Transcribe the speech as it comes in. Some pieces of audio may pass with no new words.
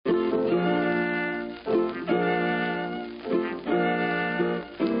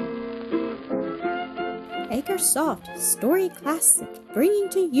Makersoft Story Classic, bringing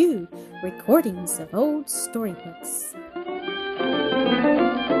to you recordings of old storybooks.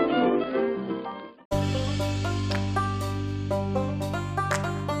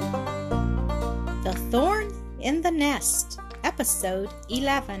 The Thorn in the Nest, Episode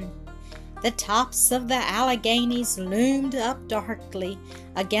 11. The tops of the Alleghanies loomed up darkly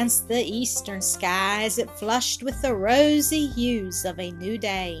against the eastern sky as it flushed with the rosy hues of a new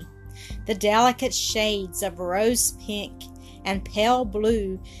day. The delicate shades of rose pink and pale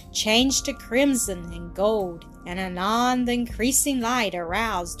blue changed to crimson and gold, and anon the increasing light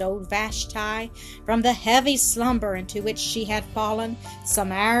aroused old Vashti from the heavy slumber into which she had fallen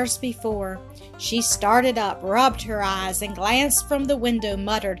some hours before. She started up, rubbed her eyes, and glanced from the window,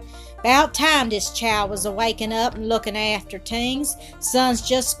 muttered, "'Bout time this child was a-waking up and looking after tings. Sun's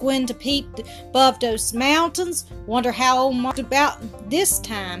just gwine to peep above those mountains. Wonder how old Mar's about this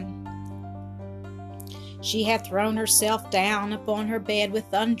time." She had thrown herself down upon her bed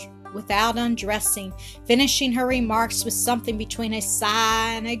without undressing, finishing her remarks with something between a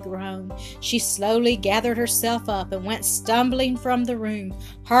sigh and a groan. She slowly gathered herself up and went stumbling from the room,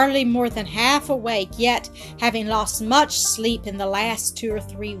 hardly more than half awake, yet having lost much sleep in the last 2 or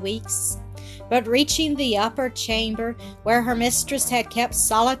 3 weeks. But reaching the upper chamber, where her mistress had kept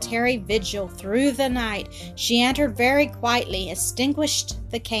solitary vigil through the night, she entered very quietly, extinguished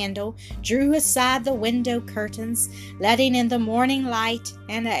the candle, drew aside the window curtains, letting in the morning light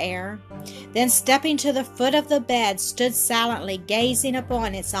and the air. Then, stepping to the foot of the bed, stood silently gazing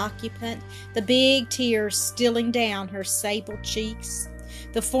upon its occupant, the big tears stealing down her sable cheeks.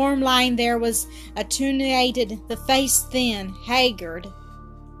 The form lying there was attenuated, the face thin, haggard,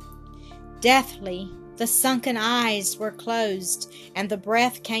 deathly. The sunken eyes were closed, and the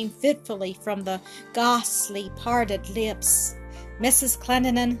breath came fitfully from the ghostly parted lips. Mrs.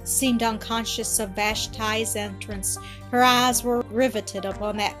 Clendenin seemed unconscious of Vashti's entrance. Her eyes were riveted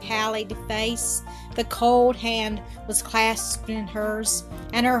upon that pallid face. The cold hand was clasped in hers,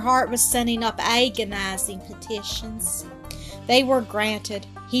 and her heart was sending up agonizing petitions. They were granted.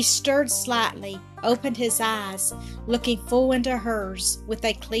 He stirred slightly, opened his eyes, looking full into hers with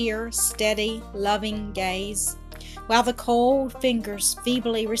a clear, steady, loving gaze, while the cold fingers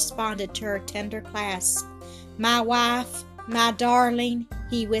feebly responded to her tender clasp. "My wife, my darling,"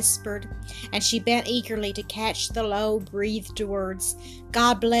 he whispered, and she bent eagerly to catch the low-breathed words.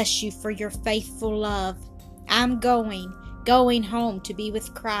 "God bless you for your faithful love. I'm going home to be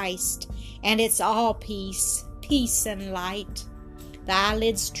with Christ, and it's all peace and light." The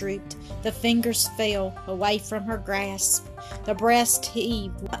eyelids drooped, the fingers fell away from her grasp, the breast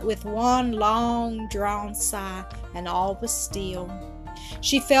heaved with one long-drawn sigh, and all was still.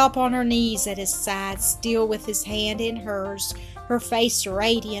 She fell upon her knees at his side, still with his hand in hers, her face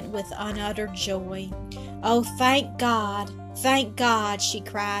radiant with unuttered joy. "Oh, thank God, she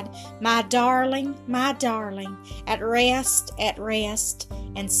cried. My darling, at rest,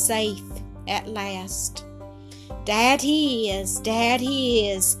 and safe at last." Dad he is,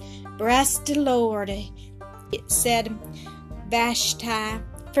 bless the Lord," said Vashti.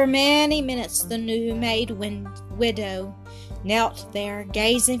 For many minutes the new-made widow knelt there,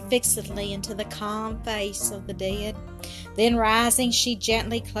 gazing fixedly into the calm face of the dead. Then, rising, she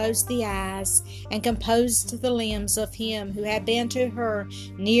gently closed the eyes and composed the limbs of him who had been to her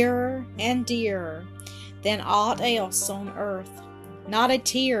nearer and dearer than aught else on earth. Not a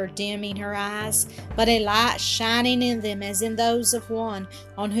tear dimming her eyes, but a light shining in them as in those of one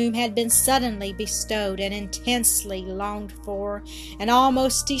on whom had been suddenly bestowed an intensely longed for and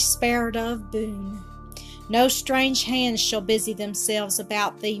almost despaired of boon. "No strange hands shall busy themselves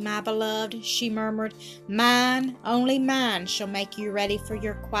about thee, my beloved," she murmured. "Mine, only mine, shall make you ready for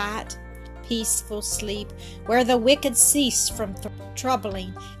your quiet, peaceful sleep, where the wicked cease from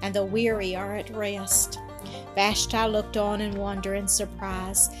troubling and the weary are at rest." Vashti looked on in wonder and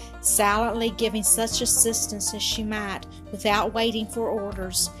surprise, silently giving such assistance as she might, without waiting for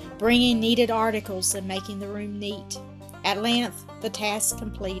orders, bringing needed articles and making the room neat. At length, the task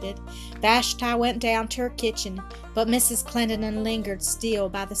completed, Vashti went down to her kitchen, but Mrs. Clendenin lingered still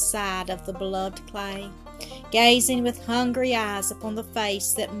by the side of the beloved clay, gazing with hungry eyes upon the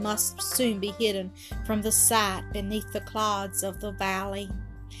face that must soon be hidden from the sight beneath the clods of the valley.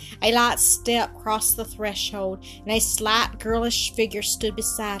 A light step crossed the threshold, and a slight girlish figure stood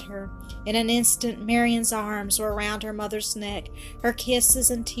beside her. In an instant Marian's arms were around her mother's neck, her kisses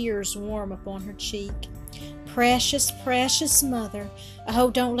and tears warm upon her cheek. "Precious, precious mother, oh,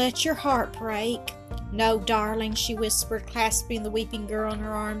 don't let your heart break." "No, darling," she whispered, clasping the weeping girl in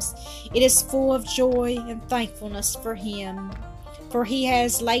her arms. "It is full of joy and thankfulness for him." for he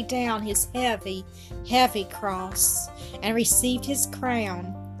has laid down his heavy, heavy cross, and received his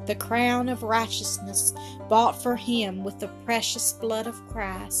crown, the crown of righteousness, bought for him with the precious blood of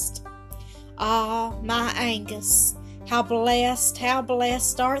Christ. Ah, my Angus, how blessed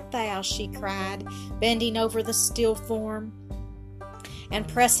art thou, she cried, bending over the still form and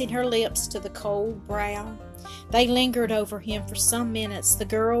pressing her lips to the cold brow. They lingered over him for some minutes, the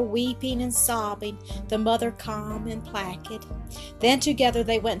girl weeping and sobbing, the mother calm and placid. Then together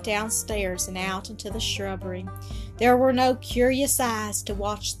they went downstairs and out into the shrubbery. There were no curious eyes to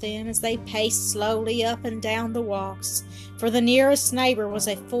watch them as they paced slowly up and down the walks, for the nearest neighbor was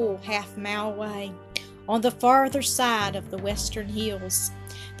a full half-mile away, on the farther side of the western hills.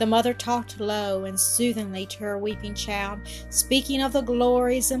 The mother talked low and soothingly to her weeping child, speaking of the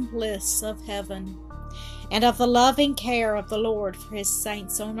glories and bliss of heaven, and of the loving care of the Lord for his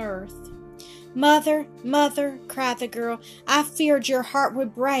saints on earth. "Mother, mother," cried the girl, "I feared your heart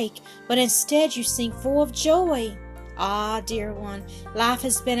would break, but instead you seem full of joy." "Ah, dear one, life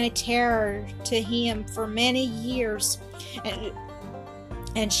has been a terror to him for many years,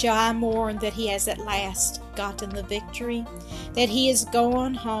 and shall I mourn that he has at last gotten the victory? That he is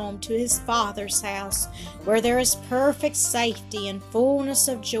gone home to his Father's house, where there is perfect safety and fullness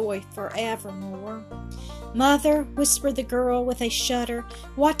of joy forevermore?" "Mother," whispered the girl with a shudder,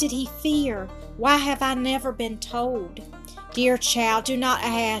 "what did he fear? Why have I never been told?" "Dear child, do not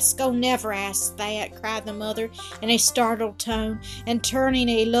ask. Oh, never ask that," cried the mother in a startled tone, and turning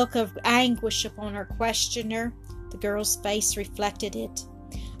a look of anguish upon her questioner. The girl's face reflected it.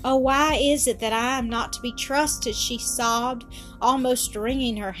 "Oh, why is it that I am not to be trusted?" she sobbed, almost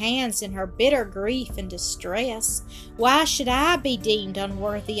wringing her hands in her bitter grief and distress. "Why should I be deemed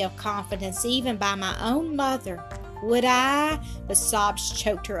unworthy of confidence even by my own mother? Would I—" The sobs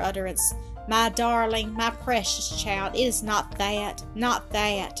choked her utterance. "My darling, my precious child, it is not that,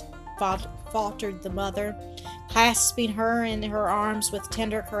 faltered the mother, clasping her in her arms with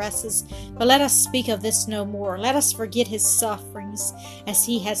tender caresses. "But let us speak of this no more. Let us forget his sufferings, as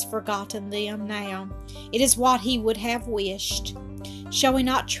he has forgotten them now. It is what he would have wished. Shall we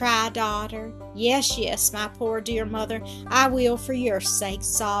not try, daughter?" "Yes, yes, my poor dear mother, I will for your sake,"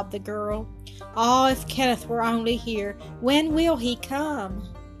 sobbed the girl. "Ah, if Kenneth were only here! When will he come?"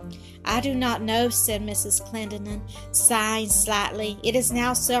 "I do not know," said Mrs. Clendenin, sighing slightly. "It is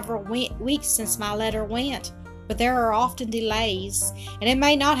now several weeks since my letter went, but there are often delays, and it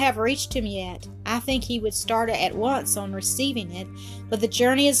may not have reached him yet. I think he would start at once on receiving it, but the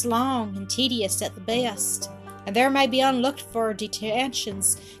journey is long and tedious at the best, and there may be unlooked-for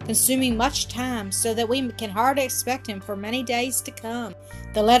detentions, consuming much time, so that we can hardly expect him for many days to come."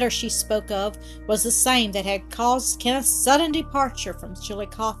 The letter she spoke of was the same that had caused Kenneth's sudden departure from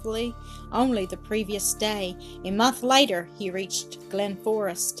Chillicothe only the previous day. A month later he reached Glen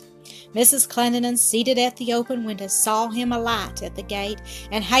Forest. Mrs. Clendenin, seated at the open window, saw him alight at the gate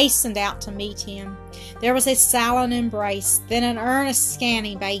and hastened out to meet him. There was a silent embrace, then an earnest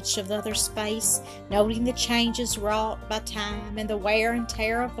scanning by each of the other's face, noting the changes wrought by time and the wear and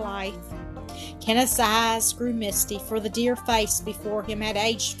tear of life. Kenneth's eyes grew misty, for the dear face before him had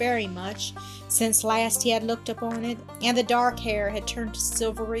aged very much since last he had looked upon it, and the dark hair had turned to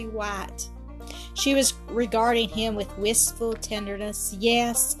silvery white. She was regarding him with wistful tenderness.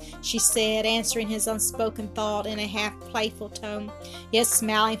 "Yes," she said, answering his unspoken thought in a half-playful tone, yet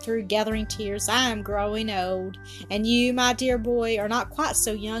smiling through gathering tears, "I am growing old, and you, my dear boy, are not quite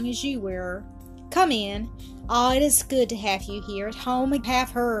so young as you were. Come in. Ah, it is good to have you here at home. You have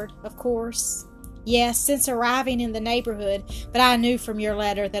heard, of course." "Yes, since arriving in the neighborhood, but I knew from your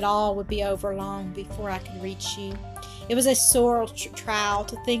letter that all would be over long before I could reach you. It was a sore trial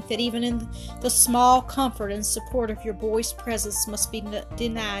to think that even in the small comfort and support of your boy's presence must be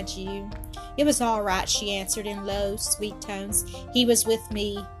denied you." "It was all right," she answered in low, sweet tones. "He was with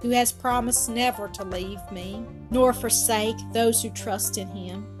me, who has promised never to leave me, nor forsake those who trust in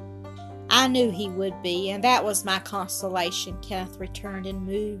him." "I knew he would be, and that was my consolation," Kenneth returned in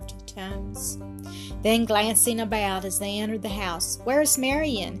moved tones. Then, glancing about as they entered the house, "Where is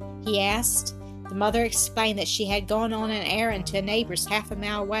Marian?" he asked. The mother explained that she had gone on an errand to a neighbor's half a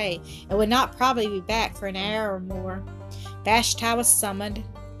mile away, and would not probably be back for an hour or more. Vashti was summoned,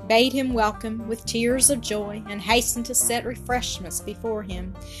 bade him welcome with tears of joy, and hastened to set refreshments before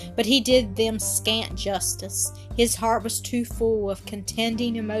him. But he did them scant justice. His heart was too full of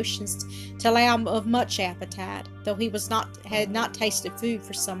contending emotions to allow of much appetite, though he had not tasted food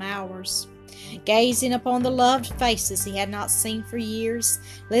for some hours. Gazing upon the loved faces he had not seen for years,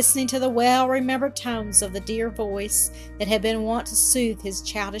 listening to the well-remembered tones of the dear voice that had been wont to soothe his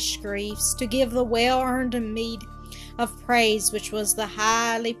childish griefs, to give the well-earned meed of praise, which was the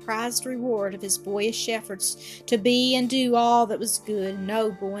highly prized reward of his boyish efforts to be and do all that was good,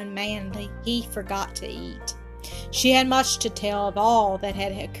 noble, and manly, he forgot to eat. She had much to tell of all that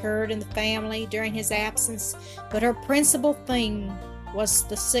had occurred in the family during his absence, but her principal theme was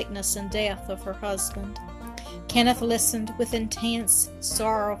the sickness and death of her husband. Kenneth listened with intense,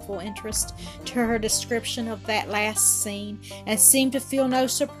 sorrowful interest to her description of that last scene, and seemed to feel no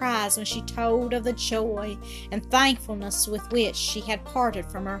surprise when she told of the joy and thankfulness with which she had parted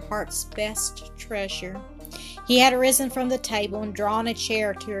from her heart's best treasure. He had risen from the table and drawn a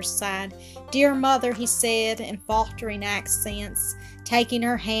chair to her side. "Dear mother," he said in faltering accents, taking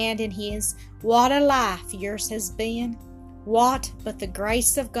her hand in his, "what a life yours has been! What but the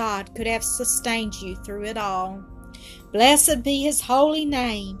grace of God could have sustained you through it all? Blessed be his holy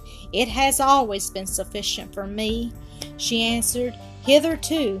name. It has always been sufficient for me," she answered.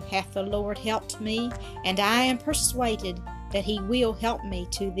 "Hitherto hath the Lord helped me, and I am persuaded that he will help me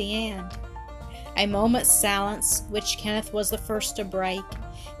to the end." A moment's silence, which Kenneth was the first to break.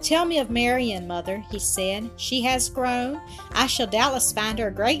 "Tell me of Marian, mother," he said. "She has grown. I shall doubtless find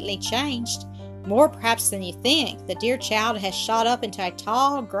her greatly changed. More perhaps than you think. The dear child has shot up into a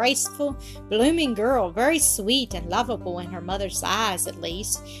tall, graceful, blooming girl, very sweet and lovable in her mother's eyes, at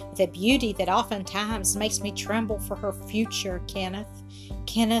least, with a beauty that oftentimes makes me tremble for her future, Kenneth.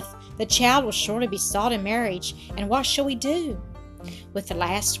 Kenneth, the child will surely be sought in marriage, and what shall we do?" With the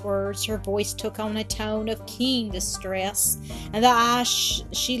last words, her voice took on a tone of keen distress, and the eyes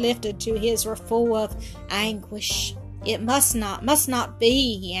she lifted to his were full of anguish. "It must not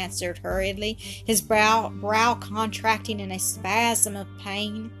be," he answered hurriedly, his brow contracting in a spasm of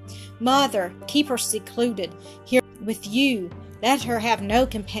pain. "Mother, keep her secluded here with you. Let her have no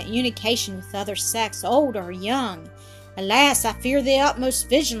communication with other sex, old or young." "Alas, I fear the utmost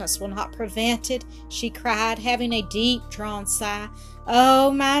vigilance will not prevent it," she cried, having a deep-drawn sigh. "Oh,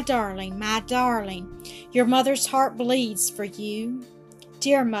 my darling, your mother's heart bleeds for you."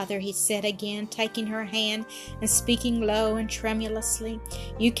 "Dear mother," he said again, taking her hand and speaking low and tremulously,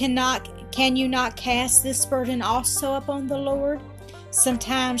 can you not cast this burden also upon the Lord?"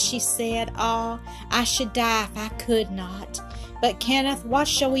 "Sometimes," she said, "ah, I should die if I could not. But Kenneth, what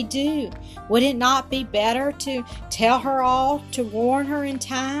shall we do? Would it not be better to tell her all, to warn her in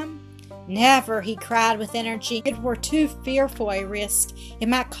time?" "Never," he cried with energy. "It were too fearful a risk. It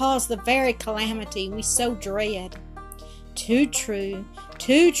might cause the very calamity we so dread." Too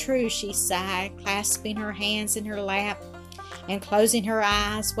true, she sighed, clasping her hands in her lap and closing her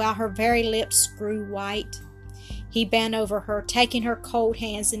eyes while her very lips grew white. He bent over her, taking her cold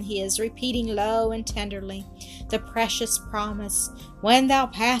hands in his, repeating low and tenderly the precious promise, "When thou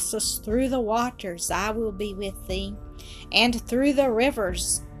passest through the waters, I will be with thee, and through the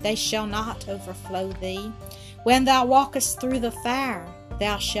rivers, they shall not overflow thee. When thou walkest through the fire,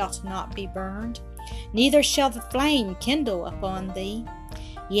 thou shalt not be burned, neither shall the flame kindle upon thee."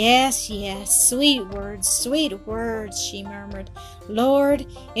 Yes, sweet words, she murmured. "Lord,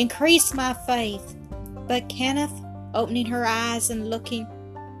 increase my faith." But Kenneth, opening her eyes and looking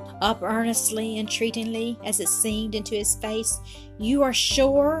up earnestly, entreatingly, as it seemed, into his face, "You are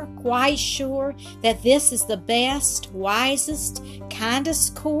sure, quite sure, that this is the best, wisest,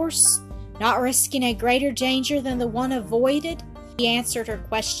 kindest course, not risking a greater danger than the one avoided?" He answered her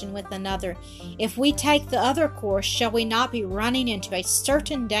question with another. "If we take the other course, shall we not be running into a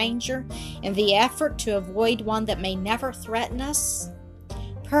certain danger in the effort to avoid one that may never threaten us?"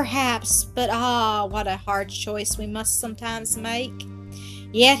 "Perhaps, but what a hard choice we must sometimes make.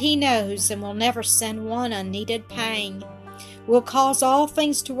 Yet he knows, and will never send one unneeded pang. Will cause all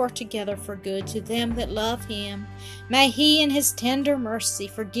things to work together for good to them that love him. May he in his tender mercy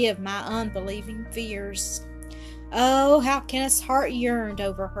forgive my unbelieving fears." Oh, how Kenneth's heart yearned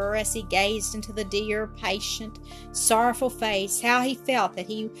over her as he gazed into the dear, patient, sorrowful face. How he felt that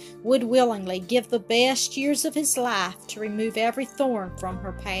he would willingly give the best years of his life to remove every thorn from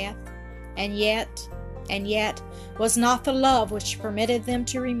her path. And yet, was not the love which permitted them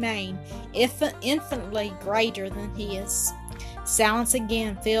to remain infinitely greater than his? Silence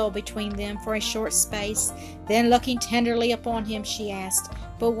again fell between them for a short space. Then, looking tenderly upon him, she asked,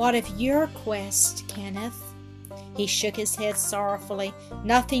 "But what of your quest, Kenneth?" He shook his head sorrowfully.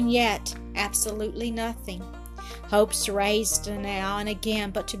 "Nothing yet, absolutely nothing. Hopes raised now and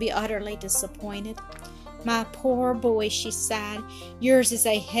again, but to be utterly disappointed." "My poor boy," she sighed, "yours is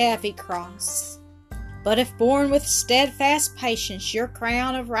a heavy cross. But if borne with steadfast patience, your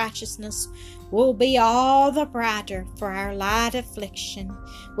crown of righteousness will be all the brighter for our light affliction,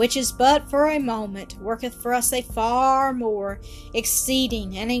 which is but for a moment, worketh for us a far more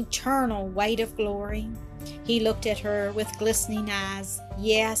exceeding and eternal weight of glory." He looked at her with glistening eyes.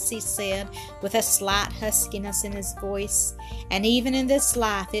 "Yes," he said, with a slight huskiness in his voice, "and even in this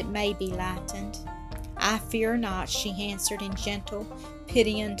life it may be lightened." "I fear not," she answered in gentle,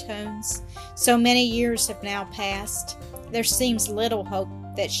 pitying tones. "So many years have now passed. There seems little hope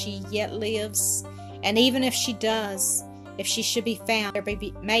that she yet lives, and even if she does, if she should be found, there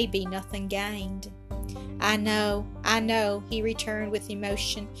may be nothing gained." I know," he returned with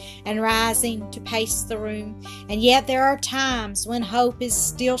emotion, and rising to pace the room, "and yet there are times when hope is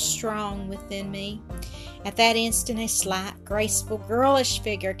still strong within me." At that instant a slight, graceful, girlish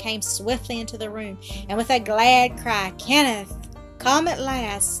figure came swiftly into the room, and with a glad cry, "Kenneth, come at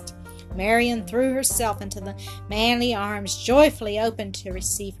last!" Marian threw herself into the manly arms, joyfully open to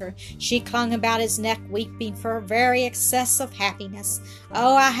receive her. She clung about his neck, weeping for very excess of happiness.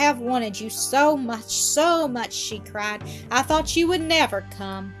 "Oh, I have wanted you so much," she cried. "I thought you would never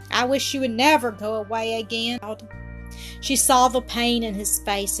come. I wish you would never go away again." She saw the pain in his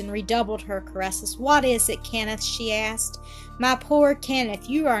face and redoubled her caresses. "What is it, Kenneth?" she asked. "My poor Kenneth,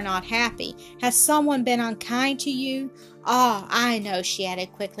 you are not happy. Has someone been unkind to you? Ah, I know," she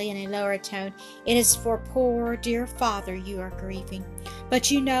added quickly in a lower tone. "It is for poor, dear father you are grieving. But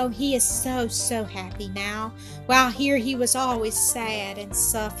you know he is so happy now, while here he was always sad and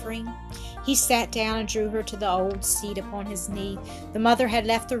suffering." He sat down and drew her to the old seat upon his knee. The mother had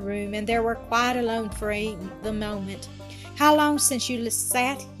left the room, and they were quite alone for the moment. "How long since you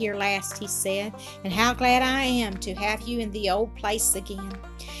sat here last," he said, "and how glad I am to have you in the old place again."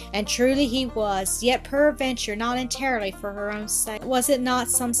 And truly he was, yet peradventure not entirely for her own sake. Was it not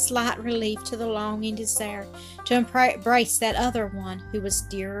some slight relief to the longing desire to embrace that other one who was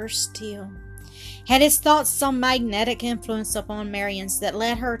dearer still? Had his thoughts some magnetic influence upon Marian's that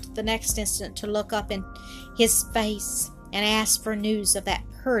led her the next instant to look up in his face and ask for news of that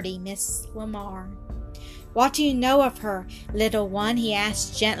pretty Miss Lamar? "What do you know of her, little one?" he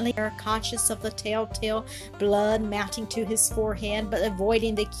asked gently, conscious of the telltale blood mounting to his forehead, but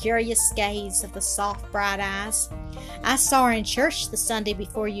avoiding the curious gaze of the soft, bright eyes. "I saw her in church the Sunday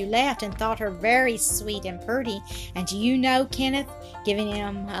before you left, and thought her very sweet and pretty. And do you know, Kenneth," giving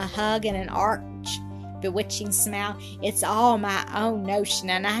him a hug and an arch, bewitching smile, "it's all my own notion,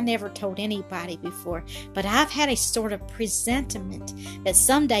 and I never told anybody before, but I've had a sort of presentiment that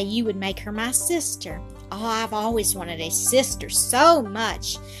someday you would make her my sister. Oh, I've always wanted a sister so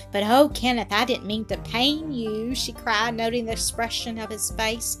much. But oh, Kenneth, I didn't mean to pain you," she cried, noting the expression of his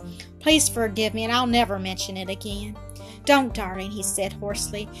face. "Please forgive me, and I'll never mention it again." "Don't, darling," he said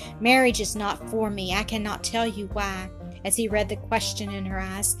hoarsely. "Marriage is not for me. I cannot tell you why," as he read the question in her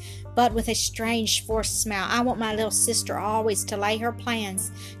eyes, but with a strange forced smile. "I want my little sister always to lay her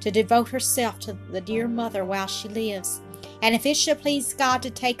plans, to devote herself to the dear mother while she lives. And if it should please God to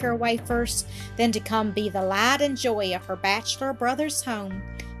take her away first, then to come be the light and joy of her bachelor brother's home."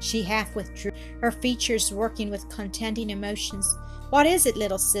 She half withdrew, her features working with contending emotions. "What is it,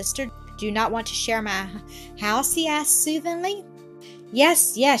 little sister? Do you not want to share my house?" he asked soothingly.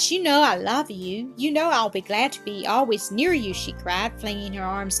 Yes, you know I love you. You know I'll be glad to be always near you," she cried, flinging her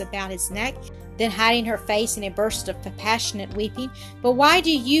arms about his neck, then hiding her face in a burst of passionate weeping. "But why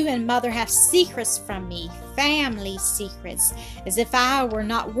do you and mother have secrets from me, family secrets, as if I were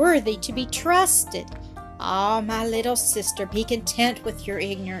not worthy to be trusted?" "Ah, my little sister, be content with your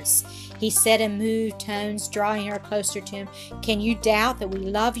ignorance," he said in moved tones, drawing her closer to him. "Can you doubt that we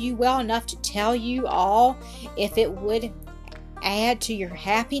love you well enough to tell you all if it would add to your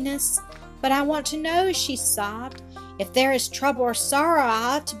happiness?" "But I want to know," she sobbed. "If there is trouble or sorrow,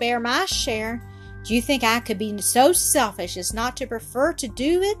 I ought to bear my share. Do you think I could be so selfish as not to prefer to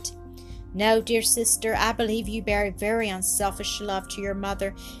do it?" "No, dear sister, I believe you bear a very unselfish love to your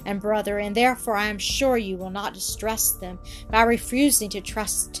mother and brother, and therefore I am sure you will not distress them by refusing to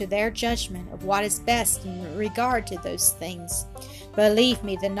trust to their judgment of what is best in regard to those things. Believe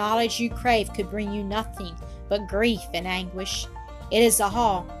me, the knowledge you crave could bring you nothing but grief and anguish. It is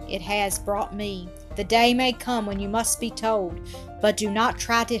all it has brought me. The day may come when you must be told, but do not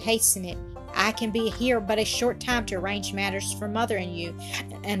try to hasten it. I can be here but a short time to arrange matters for mother and you,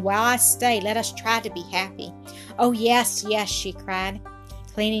 and while I stay, let us try to be happy." "Oh, yes," she cried,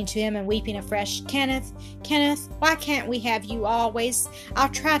 clinging to him and weeping afresh. Kenneth, why can't we have you always? I'll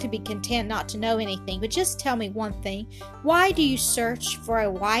try to be content not to know anything, but just tell me one thing. Why do you search for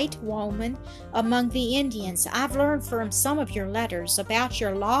a white woman among the Indians? I've learned from some of your letters about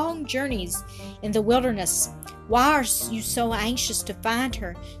your long journeys in the wilderness. Why are you so anxious to find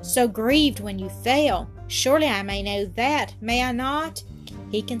her, so grieved when you fail? Surely I may know that, may I not?"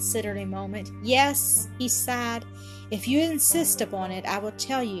 He considered a moment. "Yes," he sighed. If you insist upon it, I will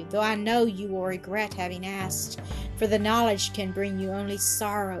tell you, though I know you will regret having asked, for the knowledge can bring you only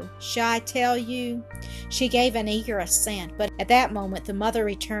sorrow. Shall I tell you?" She gave an eager assent, but at that moment the mother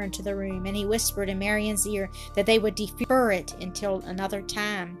returned to the room, and he whispered in Marian's ear that they would defer it until another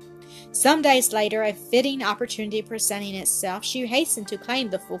time. Some days later, a fitting opportunity presenting itself, she hastened to claim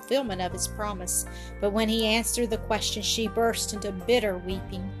the fulfillment of his promise. But when he answered the question, she burst into bitter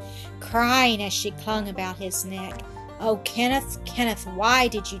weeping, crying as she clung about his neck, "Oh, Kenneth, Kenneth, why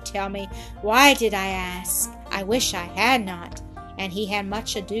did you tell me? Why did I ask? I wish I had not." And he had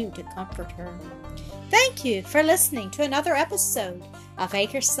much ado to comfort her. Thank you for listening to another episode of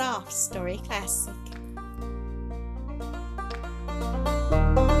Acresoft Story Classic.